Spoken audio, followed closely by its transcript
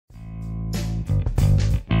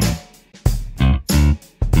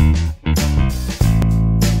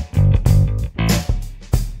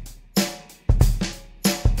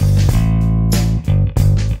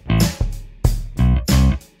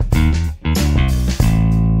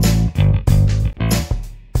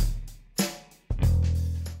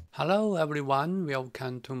Hello everyone,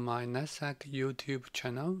 welcome to my NetSec YouTube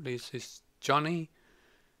channel. This is Johnny.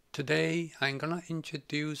 Today I'm gonna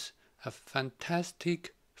introduce a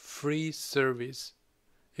fantastic free service.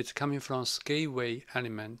 It's coming from Scaleway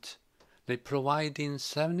Element. They providing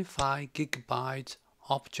 75 GB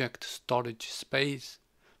object storage space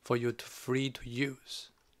for you to free to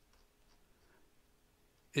use.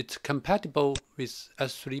 It's compatible with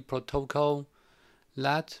S3 protocol.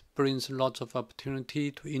 That brings lots of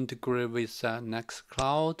opportunity to integrate with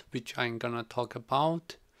NextCloud, which I'm gonna talk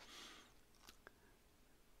about.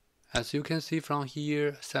 As you can see from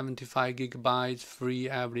here, 75 GB free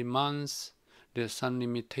every month. There's some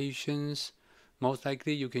limitations. Most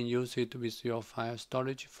likely you can use it with your file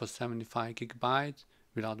storage for 75 GB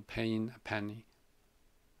without paying a penny.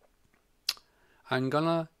 I'm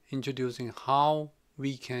gonna introducing how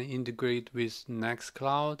we can integrate with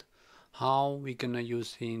NextCloud, how we're gonna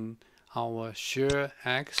use in our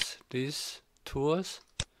ShareX these tools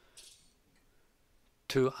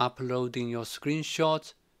to uploading your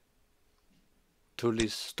screenshots to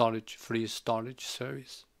this free storage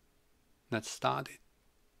service. Let's start it.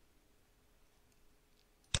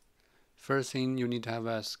 First thing, you need to have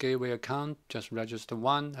a Scaleway account. Just register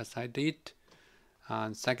one, as I did.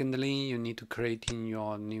 And secondly, you need to create in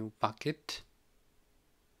your new bucket.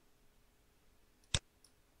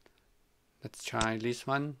 Let's try this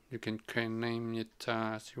one. You can name it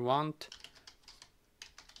as you want.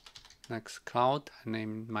 NextCloud. I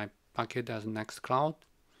named my bucket as NextCloud.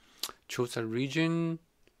 Choose a region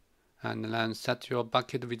and then set your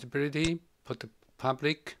bucket visibility. Put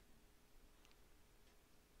public.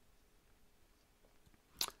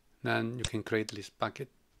 Then you can create this bucket.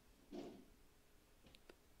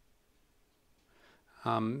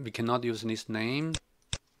 We cannot use this name.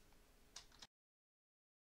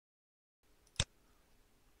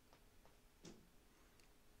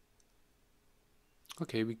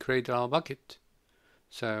 Okay, we created our bucket.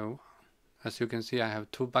 So as you can see, I have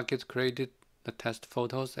two buckets created. The test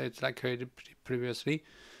photos it's like created previously,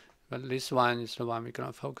 but this one is the one we're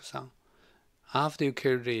gonna focus on. After you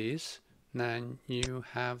create this, then you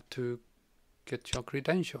have to get your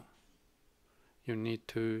credential. You need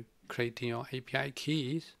to create your API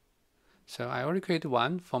keys. So I already created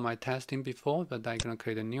one for my testing before, but I'm gonna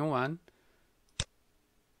create a new one.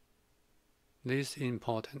 This is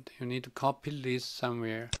important. You need to copy this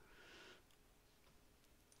somewhere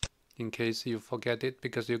in case you forget it,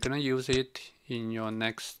 because you're gonna use it in your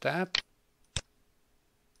next step.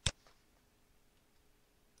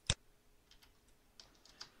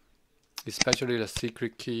 Especially the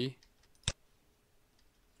secret key.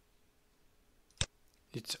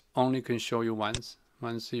 It only can show you once.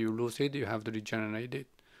 Once you lose it, you have to regenerate it.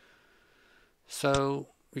 So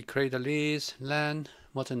we create a list. Then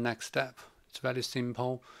what's the next step? It's very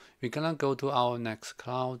simple. We're gonna go to our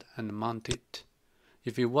NextCloud and mount it.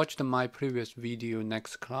 If you watched my previous video,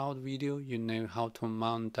 NextCloud video, you know how to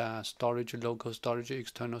mount storage, local storage,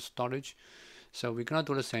 external storage. So we're gonna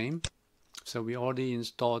do the same. So we already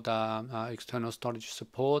installed external storage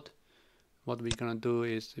support. What we're gonna do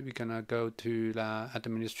is we're gonna go to the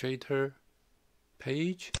administrator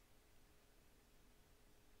page.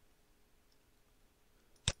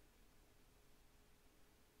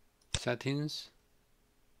 Settings.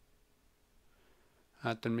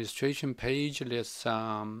 Administration page, there's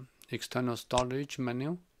external storage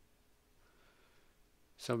menu.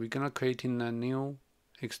 So we're gonna create in a new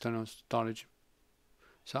external storage.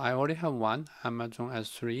 So I already have one, Amazon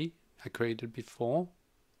S3, I created before.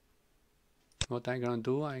 What I'm gonna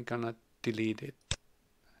do, I'm gonna delete it.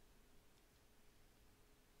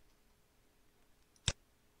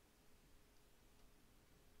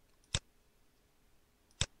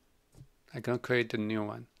 I'm gonna create a new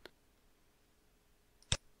one.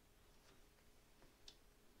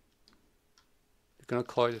 We're gonna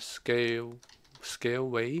call it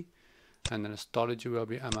Scaleway, and then the storage will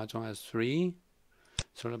be Amazon S3.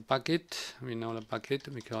 So the bucket, we know the bucket,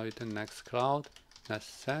 we call it the NextCloud,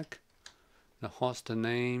 NetSec. The host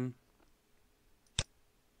name,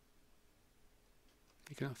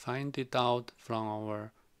 you can find it out from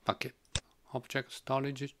our bucket object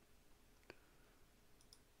storage.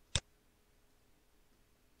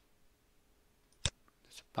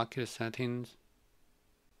 This bucket settings.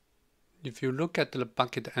 If you look at the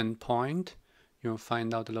bucket endpoint, you'll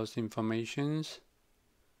find out those informations.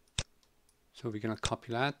 So we're gonna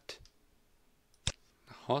copy that.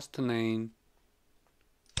 The host name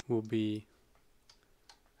will be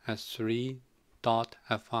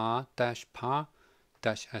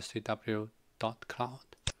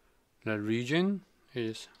s3.fr-par-scw.cloud. The region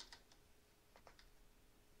is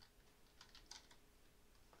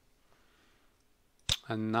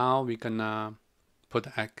And now we're gonna put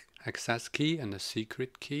access key and the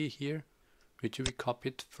secret key here, which we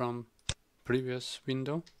copied from previous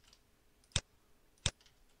window.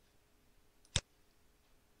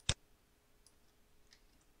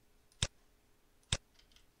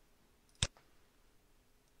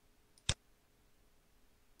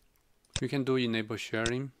 We can do enable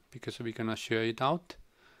sharing because we're gonna share it out.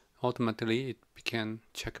 Automatically it became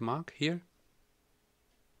check mark here.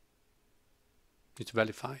 It's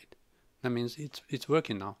verified. That means it's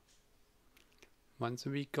working now. Once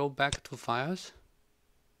we go back to files,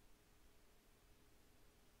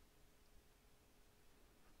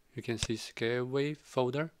 you can see Scaleway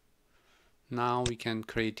folder. Now we can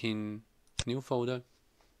create in new folder,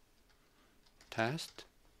 test.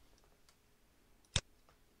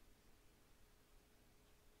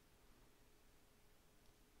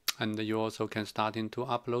 And you also can start into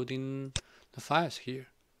uploading the files here.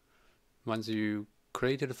 Once you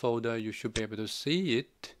created a folder, you should be able to see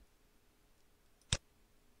it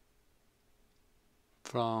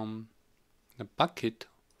from the bucket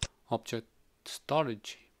object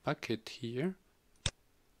storage bucket here.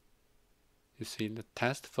 You see the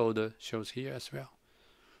test folder shows here as well.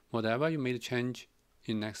 Whatever you made a change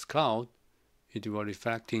in NextCloud, it will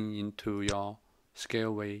reflecting into your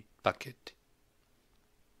Scaleway bucket.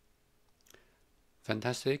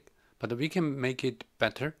 Fantastic, but we can make it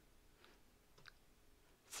better.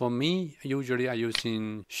 For me, usually I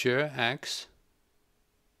using ShareX.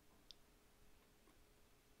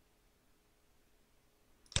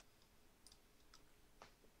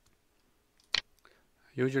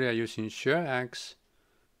 Usually I using ShareX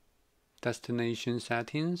destination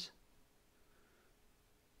settings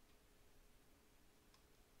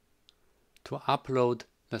to upload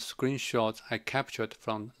the screenshots I captured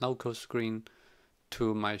from local screen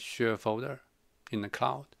to my share folder in the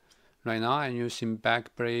cloud. Right now I'm using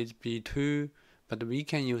Backblaze B2, but we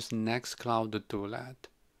can use NextCloud to do that.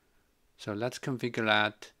 So let's configure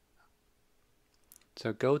that.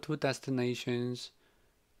 So go to destinations,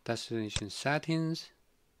 destination settings.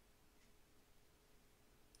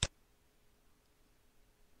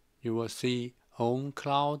 You will see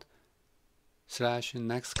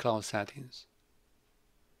OwnCloud/NextCloud settings.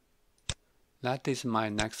 That is my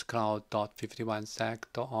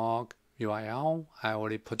nextcloud.51sec.org URL. I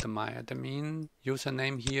already put my admin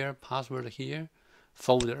username here, password here,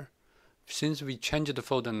 folder. Since we changed the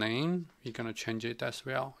folder name, we're gonna change it as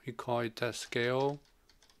well. We call it a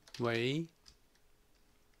Scaleway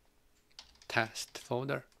test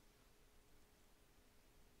folder.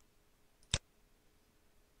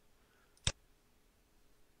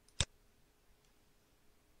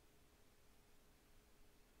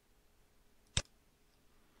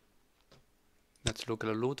 Let's look at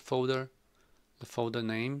the root folder. The folder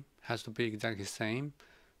name has to be exactly the same.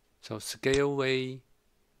 So Scaleway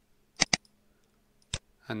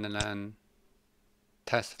and then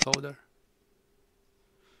test folder.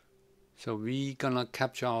 So we gonna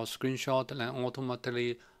capture our screenshot and then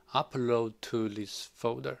automatically upload to this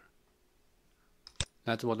folder.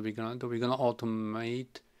 That's what we're gonna do. We're gonna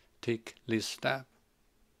take this step.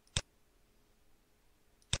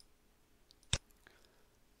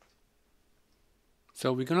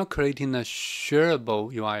 So we're gonna create in a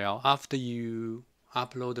shareable URL. After you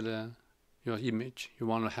upload your image, you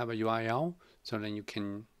want to have a URL, so then you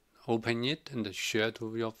can open it and share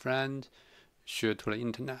to your friends, share to the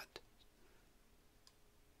internet.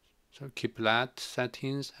 So keep that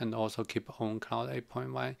settings and also keep OwnCloud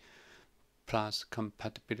 8.1 plus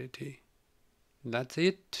compatibility. That's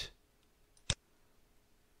it.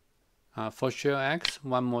 For ShareX,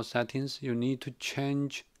 one more settings, you need to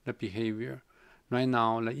change the behavior. Right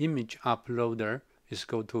now, the image uploader is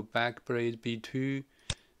go to Backblaze B2.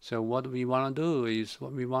 So what we want to do is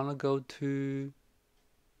we want to go to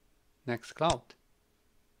NextCloud.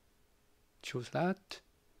 Choose that.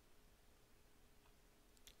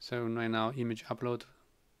 So right now, image upload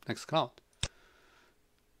NextCloud.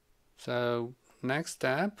 So next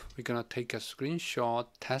step, we're gonna take a screenshot,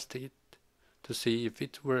 test it to see if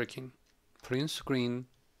it's working. Print screen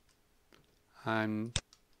and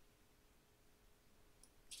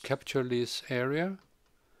capture this area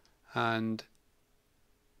and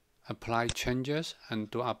apply changes and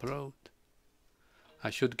do upload. I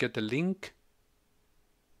should get the link.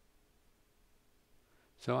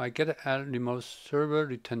 So I get a remote server,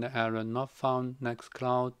 return the error not found,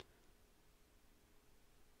 NextCloud.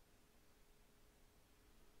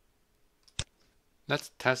 Let's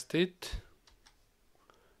test it.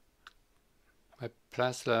 I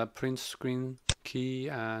press the print screen key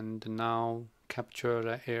and now capture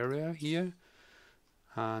the area here,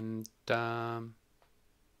 and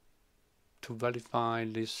to verify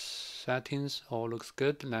these settings all looks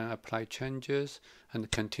good, then apply changes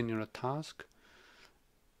and continue the task.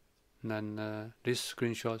 Then this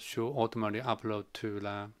screenshot should automatically upload to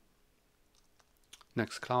the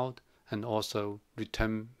NextCloud and also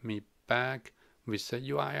return me back with the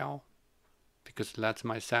URL, because that's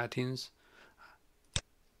my settings.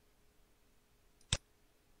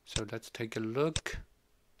 So let's take a look.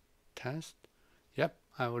 Test. Yep,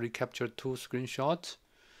 I already captured 2 screenshots.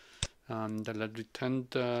 And let's return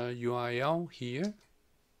the URL here.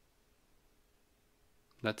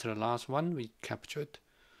 That's the last one we captured.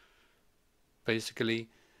 Basically,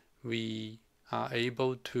 we are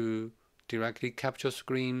able to directly capture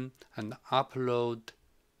screen and upload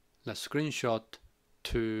the screenshot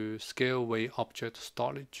to Scaleway Object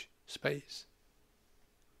Storage space.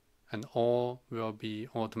 And all will be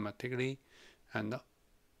automatically, and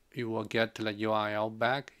you will get the URL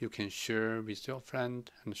back. You can share with your friend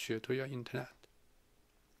and share to your internet.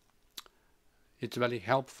 It's very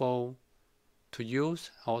helpful to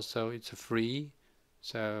use. Also, it's free.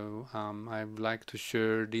 So I would like to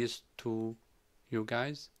share this to you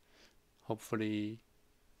guys. Hopefully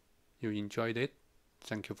you enjoyed it.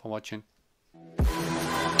 Thank you for watching.